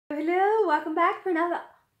hello, welcome back for another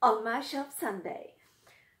On My Shelf Sunday.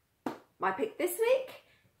 My pick this week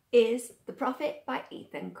is The Prophet by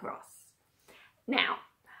Ethan Kross. Now,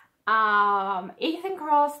 Ethan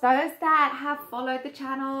Kross, those that have followed the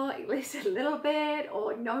channel at least a little bit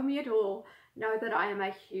or know me at all, know that I am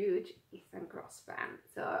a huge Ethan Kross fan.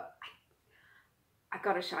 So I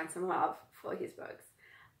gotta shine some love for his books.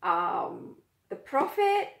 The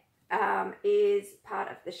Prophet is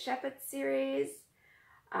part of the Shepherd series,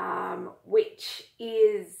 which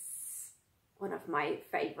is one of my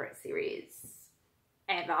favorite series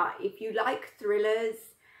ever. If you like thrillers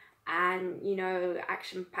and, you know,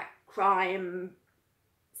 action-packed crime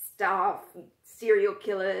stuff, serial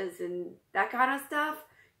killers and that kind of stuff,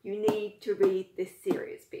 you need to read this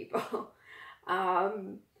series, people.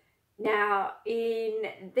 Now, in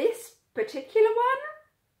this particular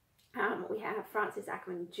one, we have Francis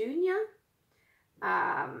Ackerman Jr.,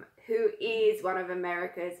 who is one of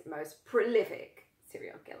America's most prolific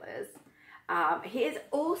serial killers. He is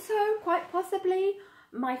also quite possibly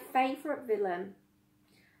my favorite villain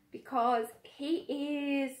because he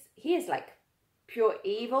is like pure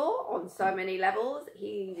evil on so many levels.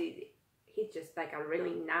 He's just like a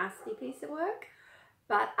really nasty piece of work.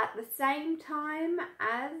 But at the same time,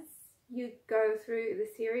 as you go through the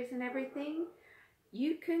series and everything,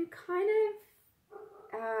 you can kind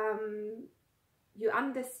of, you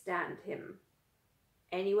understand him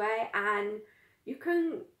anyway, and you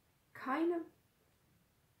can kind of,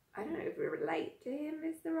 I don't know if relate to him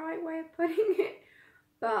is the right way of putting it,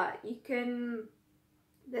 but you can,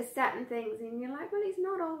 there's certain things and you're like, well, he's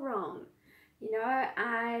not all wrong, you know,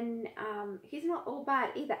 and he's not all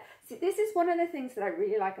bad either. See, this is one of the things that I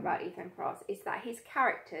really like about Ethan Kross, is that his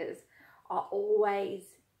characters are always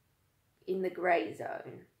in the grey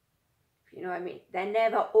zone, if you know what I mean. They're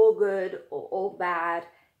never all good or all bad.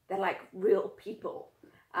 They're like real people.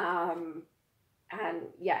 And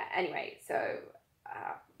yeah, anyway, so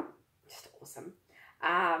just awesome.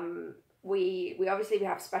 We obviously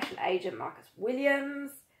have Special Agent Marcus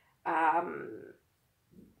Williams.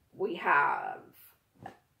 We have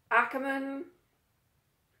Ackerman,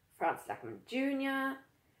 Francis Ackerman Jr.,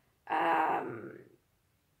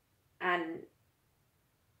 and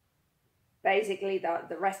basically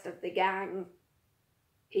the rest of the gang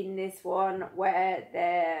in this one, where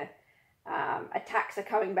their attacks are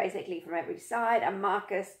coming basically from every side, and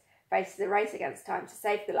Marcus faces a race against time to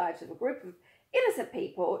save the lives of a group of innocent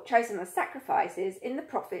people chosen as sacrifices in the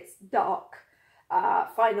Prophet's dark,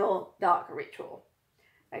 final dark ritual.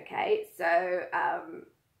 Okay, so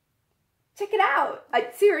check it out.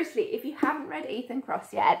 Seriously, if you haven't read Ethan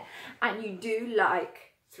Kross yet and you do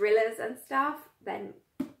like thrillers and stuff, then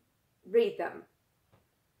read them.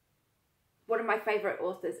 One of my favorite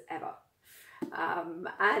authors ever.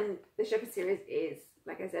 And the Shepherd series is,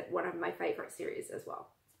 like I said, one of my favorite series as well.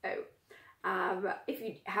 So if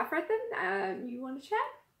you have read them, you want to chat,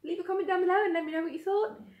 leave a comment down below and let me know what you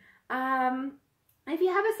thought. If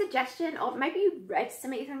you have a suggestion of, maybe you read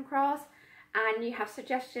some Ethan Kross and you have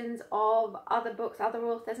suggestions of other books, other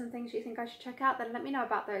authors and things you think I should check out, then let me know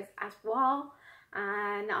about those as well,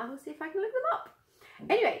 and I will see if I can look them up.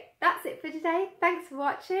 Anyway, that's it for today. Thanks for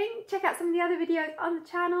watching. Check out some of the other videos on the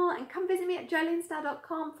channel and come visit me at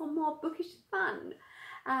Linsdell.com for more bookish fun.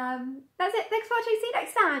 That's it. Thanks for watching. See you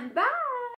next time. Bye.